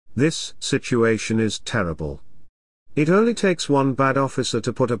This situation is terrible. It only takes one bad officer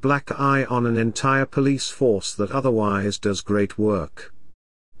to put a black eye on an entire police force that otherwise does great work.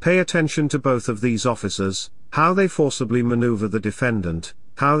 Pay attention to both of these officers, how they forcibly maneuver the defendant,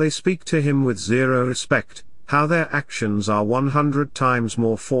 how they speak to him with zero respect, how their actions are 100 times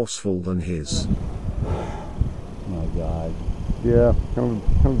more forceful than his. My God. Yeah, kind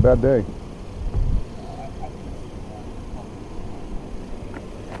of a bad day.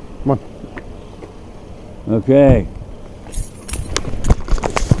 Come on. Okay.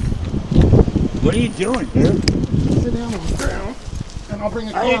 What are you doing, dude? Sit down on the ground, and I'll bring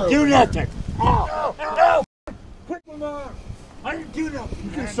a car. I didn't do over. nothing. Ow! Ow! Quit my mouth. I didn't do nothing. You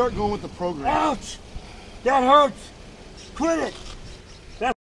can start going with the program. Ouch! That hurts. Quit it.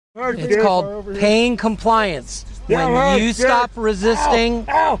 That hurts, It's dude. called pain compliance. That When hurts, you dude. stop resisting,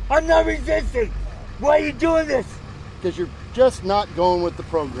 Ow! I'm not resisting. Why are you doing this? Because you're just not going with the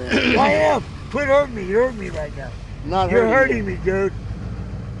program. I am. Quit hurting me. You're hurting me right now. Not You're hurting hurting me, dude.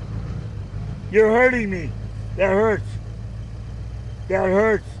 You're hurting me. That hurts. That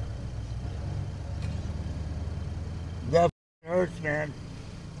hurts. That hurts, man.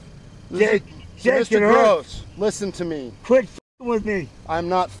 Jake, Mr. it hurts. Gross, listen to me. Quit with me. I'm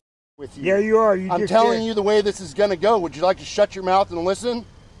not with you. Yeah, you are. You I'm just telling did. you the way this is going to go. Would you like to shut your mouth and listen?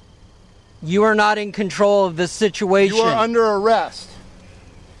 you are not in control of this situation. You are under arrest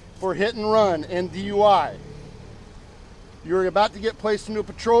for hit and run and DUI. You're about to get placed into a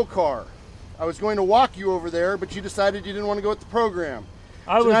patrol car. I was going to walk you over there, but you decided you didn't want to go with the program.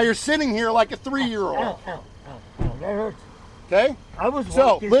 So now you're sitting here like a 3-year-old. Ow, ow, ow, ow. That hurts. Okay? I was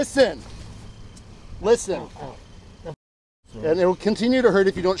So, walking. listen. Listen. And it will continue to hurt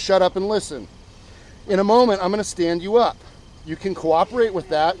if you don't shut up and listen. In a moment, I'm going to stand you up. You can cooperate with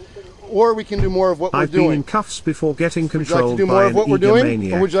that, or we can do more of what we're I've been in doing. cuffs before getting Would you like to controlled do more by of an what we're doing,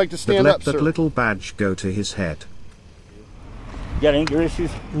 egomaniac or would you like to stand that let up, that sir? little badge go to his head. You got anger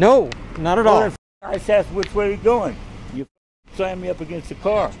issues? No, not at all. I just asked which way you're going. You slammed me up against the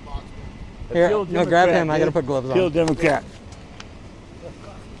car. Here, Pure no, grab Democrat, him. I gotta dude. put gloves on. Pure Democrat.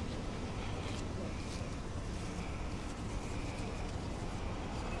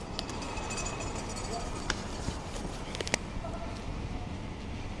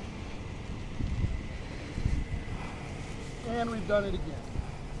 And we've done it again.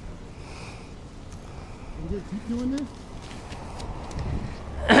 Are we going to keep doing this?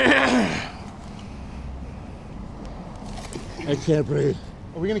 I can't breathe.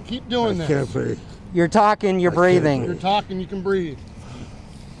 Are we going to keep doing this? Can't breathe. You're talking, you're breathing. You're talking, you can breathe.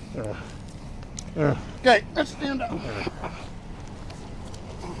 Okay, let's stand up.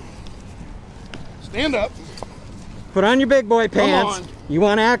 Stand up. Put on your big boy pants. on. You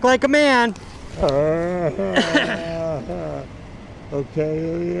want to act like a man. Okay,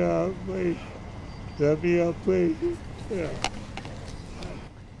 let me up, please. Let me up, please. Yeah.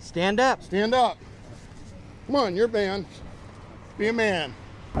 Stand up. Stand up. Come on, you're a man. Be a man.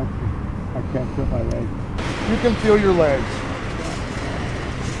 I can't feel my legs. You can feel your legs.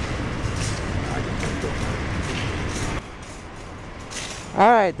 All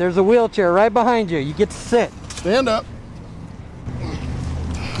right, there's a wheelchair right behind you. You get to sit. Stand up.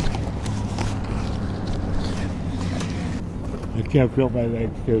 I can't feel my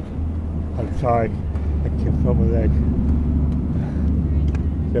legs, dude. I'm sorry. I can't feel my legs.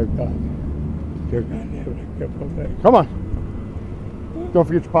 Dear God. Dear God, damn it, I can't feel my legs. Come on. Don't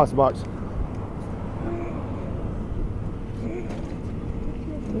forget your pasta box.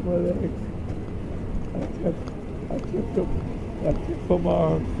 My legs. I can't feel my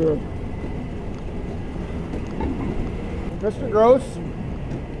arms, sir. Mr. Gross,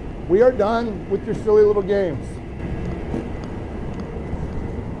 we are done with your silly little games.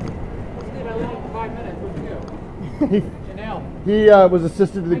 He was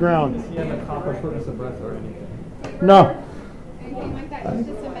assisted to the ground. Does he have a copper shortness of breath or anything? No. Anything like that? Just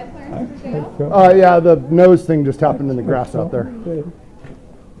a med clearance for jail? Yeah, the nose thing just happened in the grass out there.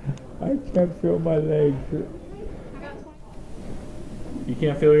 I can't feel my legs. You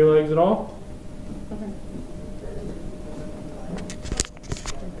can't feel your legs at all?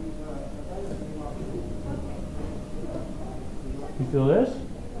 You feel this?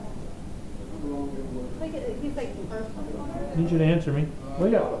 I need you to answer me.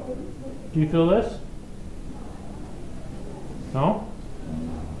 Wake up. Do you feel this? No?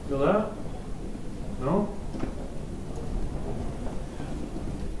 Feel that? No?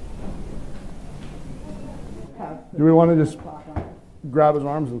 Do we want to just grab his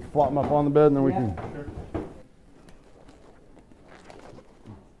arms and flop him up on the bed and then we can...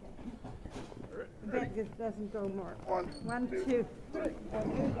 That just doesn't go more. One, two, three.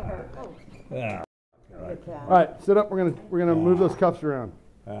 Yeah. All right, sit up. We're gonna move those cuffs around.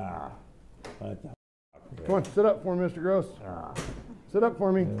 Ah. Come on, sit up for me, Mr. Gross. Sit up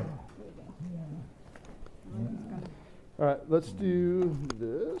for me. All right, let's do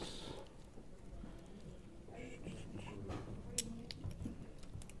this.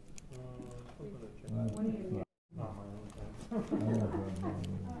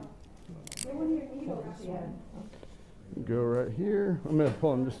 Go right here. I'm gonna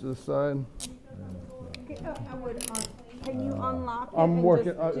pull him just to the side. Okay, can you unlock it I'm and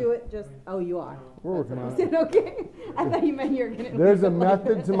working- just do it? Oh, you are. We're working on Is it. it okay? I thought you meant you were gonna. There's a leave it like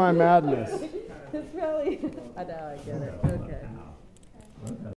method that. to my madness. It's really. I know. I get it. Okay.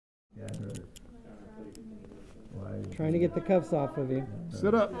 Trying to get the cuffs off of you.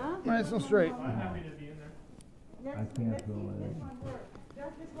 Sit up, nice and straight. I can't feel it.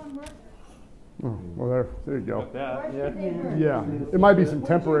 Oh, well, there you go. Yeah. Yeah, it might be some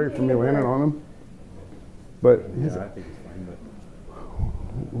temporary from me landing on him, but his, I think it's fine, but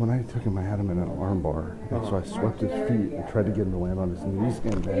when I took him, I had him in an arm bar, and so I swept his feet and tried to get him to land on his knees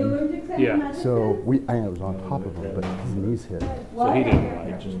and bend. Yeah. So I was on top of him, but his knees hit. So he didn't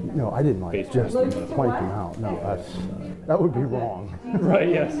like just. No, I didn't like just plank him out. No, that would be wrong. Right.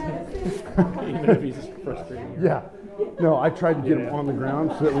 Yes. Even if he's frustrating. Yeah. No, I tried to get him on the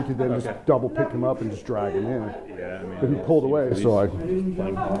ground so that we could then just double pick him up and just drag him in. Yeah. I mean, But he pulled away, so I. playing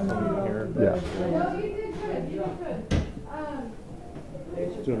possum here. Yeah.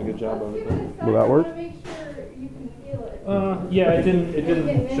 He's doing a good job of it. Will that work? Yeah. It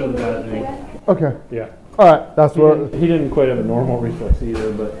didn't show the bad thing. Okay. Yeah. All right. That's what. He didn't quite have a normal reflex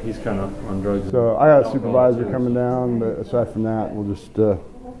either, but he's kind of on drugs. So I got a supervisor coming down, but aside from that, we'll just.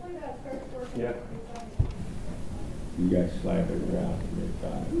 Yeah. you guys slam it around 3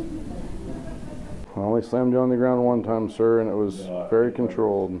 times. I only slammed you on the ground one time, sir, and it was very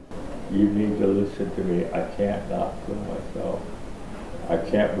controlled. You need to listen to me. I can't not feel myself. I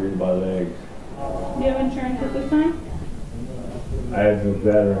can't breathe my legs. Do you have insurance at this time? I have no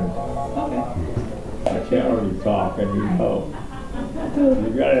veterans. Okay. I can't hardly talk. I need help.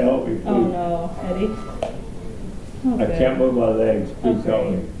 You gotta help me, please. Oh no, Eddie. I can't move my legs. Please help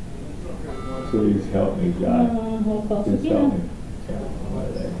Okay. me. Please help me, God. Hold close Please help me. again.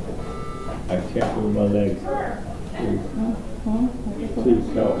 I can't move my legs. I can't move my legs. Please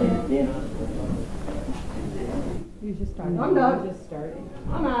help me. You just started. I'm done. You just started.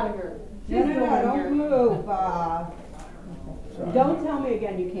 I'm out of here. No, don't move. Don't tell me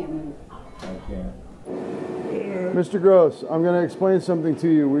again you can't move. I can't. Mr. Gross, I'm going to explain something to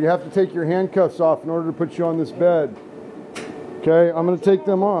you. We have to take your handcuffs off in order to put you on this bed. Okay, I'm going to take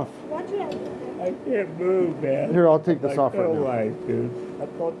them off. I can't move, man. Here, I'll take this off right now. Paralyzed, dude. I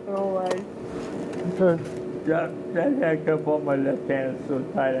felt paralyzed. Okay. That handcuff on my left hand is so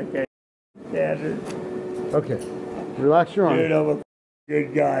tight I can't stand it. Okay. Relax your Dude, arm. I'm a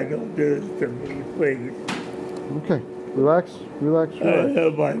good guy. Don't do this to me, please. Okay. Relax. Relax I your arm.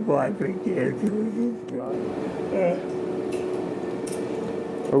 love my wife and kids.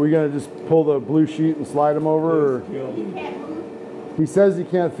 Are we going to just pull the blue sheet and slide him over? Or? He says he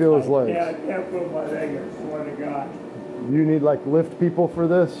can't feel his I legs. can't feel my leg, I swear to God. You need like lift people for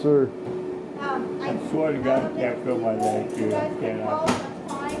this, or? I swear to God, I can't feel my leg, dude. I cannot.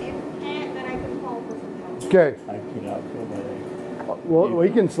 Okay. I cannot feel my leg. Well, we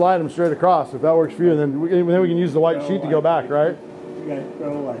can slide them straight across if that works for you. Then we can use the white sheet to go back, right? You guys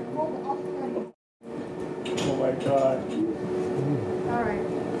feel like. Oh my God.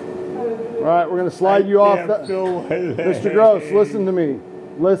 All right, we're going to slide you off. Can't feel my leg. Mr. Gross, listen to me.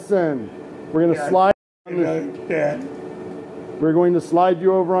 Listen. We're going to slide. I understand. We're going to slide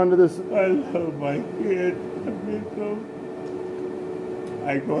you over onto this. I love my kids. I miss them.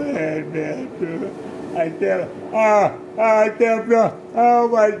 I go ahead, man. I can't. I can't feel. Oh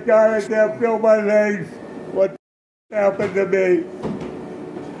my God! I can't feel my legs. What happened to me?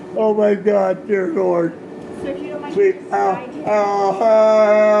 Oh my God, dear Lord! So if you don't mind,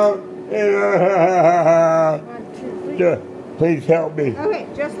 Please, please help me. Okay,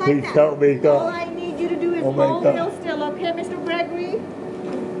 just like Please that. help me, All God. I need you to do is Oh my hold God. real still, okay, Mr. Gregory?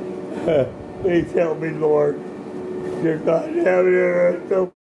 Please help me, Lord. Dear God, have you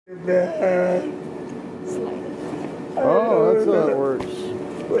so bad? Oh, that's how it works.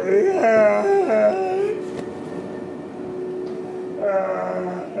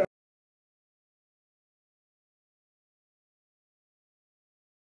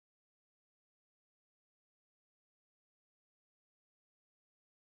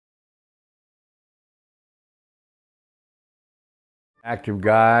 Active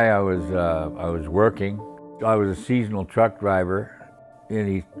guy. I was working. I was a seasonal truck driver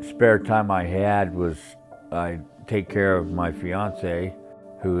Any spare time I had was I'd take care of my fiance,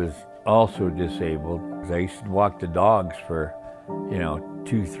 who is also disabled. I used to walk the dogs for,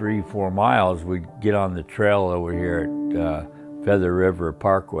 2, 3, 4 miles. We'd get on the trail over here at Feather River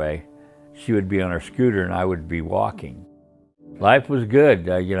Parkway. She would be on her scooter and I would be walking. Life was good.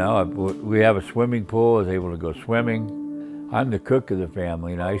 We have a swimming pool. I was able to go swimming. I'm the cook of the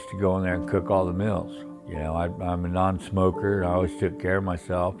family, and I used to go in there and cook all the meals. I'm a non-smoker. I always took care of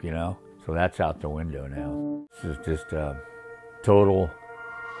myself, so that's out the window now. This is just total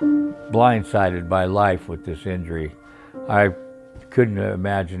blindsided by life with this injury. I couldn't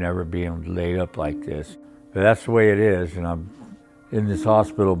imagine ever being laid up like this. But that's the way it is, and I'm in this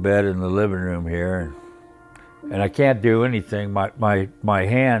hospital bed in the living room here, and I can't do anything. My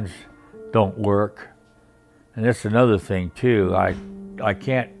hands don't work, and that's another thing too. I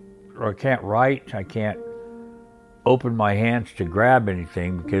can't write. I can't open my hands to grab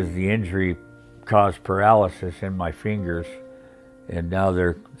anything because the injury caused paralysis in my fingers, and now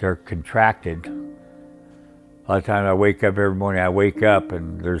they're contracted. A lot of times I wake up every morning,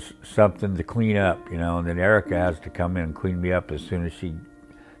 and there's something to clean up, and then Erica has to come in and clean me up as soon as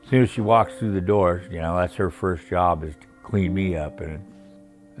she walks through the doors. That's her first job, is to clean me up, and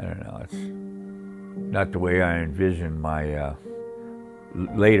I don't know, it's not the way I envisioned my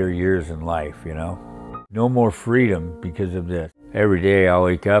later years in life, No more freedom because of this. Every day I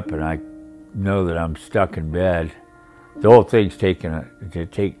wake up and I know that I'm stuck in bed. The whole thing's taking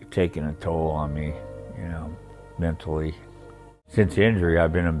a toll on me, mentally. Since the injury,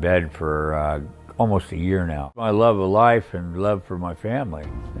 I've been in bed for almost a year now. My love of life and love for my family,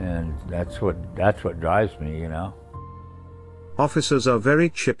 and that's what drives me, Officers are very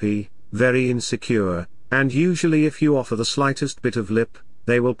chippy, very insecure, and usually if you offer the slightest bit of lip,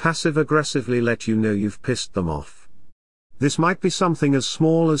 they will passive-aggressively let you know you've pissed them off. This might be something as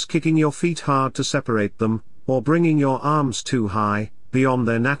small as kicking your feet hard to separate them, or bringing your arms too high, beyond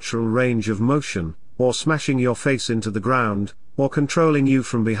their natural range of motion, or smashing your face into the ground, or controlling you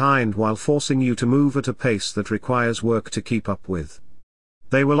from behind while forcing you to move at a pace that requires work to keep up with.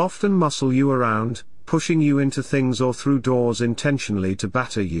 They will often muscle you around, pushing you into things or through doors intentionally to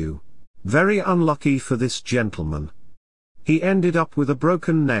batter you. Very unlucky for this gentleman. He ended up with a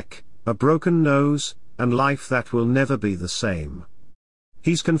broken neck, a broken nose, and life that will never be the same.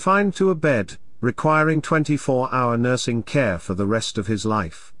 He's confined to a bed, requiring 24-hour nursing care for the rest of his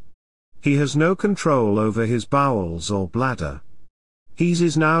life. He has no control over his bowels or bladder. He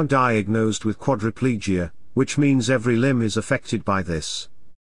is now diagnosed with quadriplegia, which means every limb is affected by this.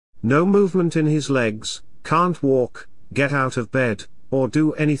 No movement in his legs, can't walk, get out of bed, or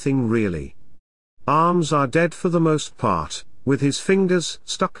do anything really. Arms are dead for the most part, with his fingers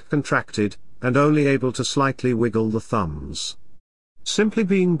stuck contracted, and only able to slightly wiggle the thumbs. Simply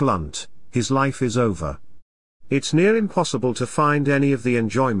being blunt, his life is over. It's near impossible to find any of the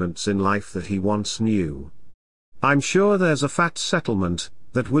enjoyments in life that he once knew. I'm sure there's a fat settlement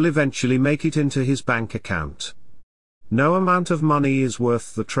that will eventually make it into his bank account. No amount of money is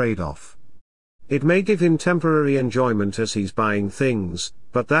worth the trade-off. It may give him temporary enjoyment as he's buying things,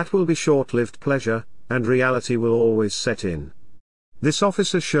 but that will be short-lived pleasure, and reality will always set in. This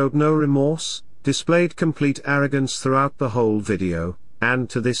officer showed no remorse, displayed complete arrogance throughout the whole video, and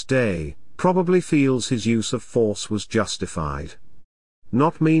to this day, probably feels his use of force was justified.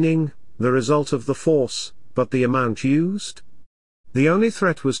 Not meaning the result of the force, but the amount used? The only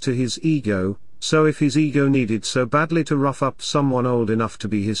threat was to his ego, so if his ego needed so badly to rough up someone old enough to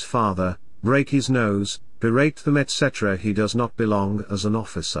be his father, break his nose, berate them etc., he does not belong as an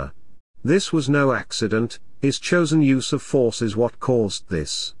officer. This was no accident, his chosen use of force is what caused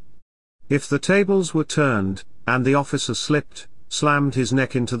this. If the tables were turned, and the officer slipped, slammed his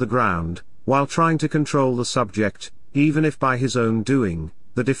neck into the ground, while trying to control the subject, even if by his own doing,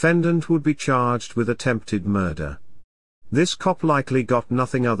 the defendant would be charged with attempted murder. This cop likely got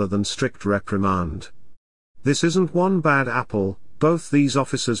nothing other than strict reprimand. This isn't one bad apple, both these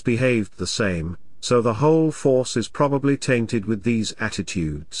officers behaved the same, so the whole force is probably tainted with these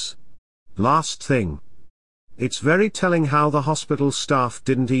attitudes. Last thing. It's very telling how the hospital staff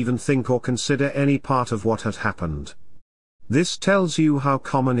didn't even think or consider any part of what had happened. This tells you how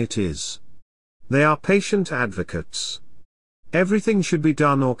common it is. They are patient advocates. Everything should be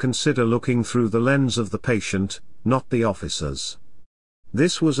done or consider looking through the lens of the patient, not the officers.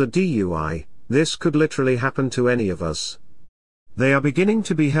 This was a DUI, this could literally happen to any of us. They are beginning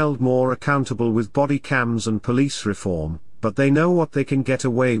to be held more accountable with body cams and police reform, but they know what they can get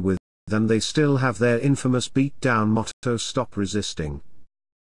away with, and they still have their infamous beat-down motto, "Stop resisting."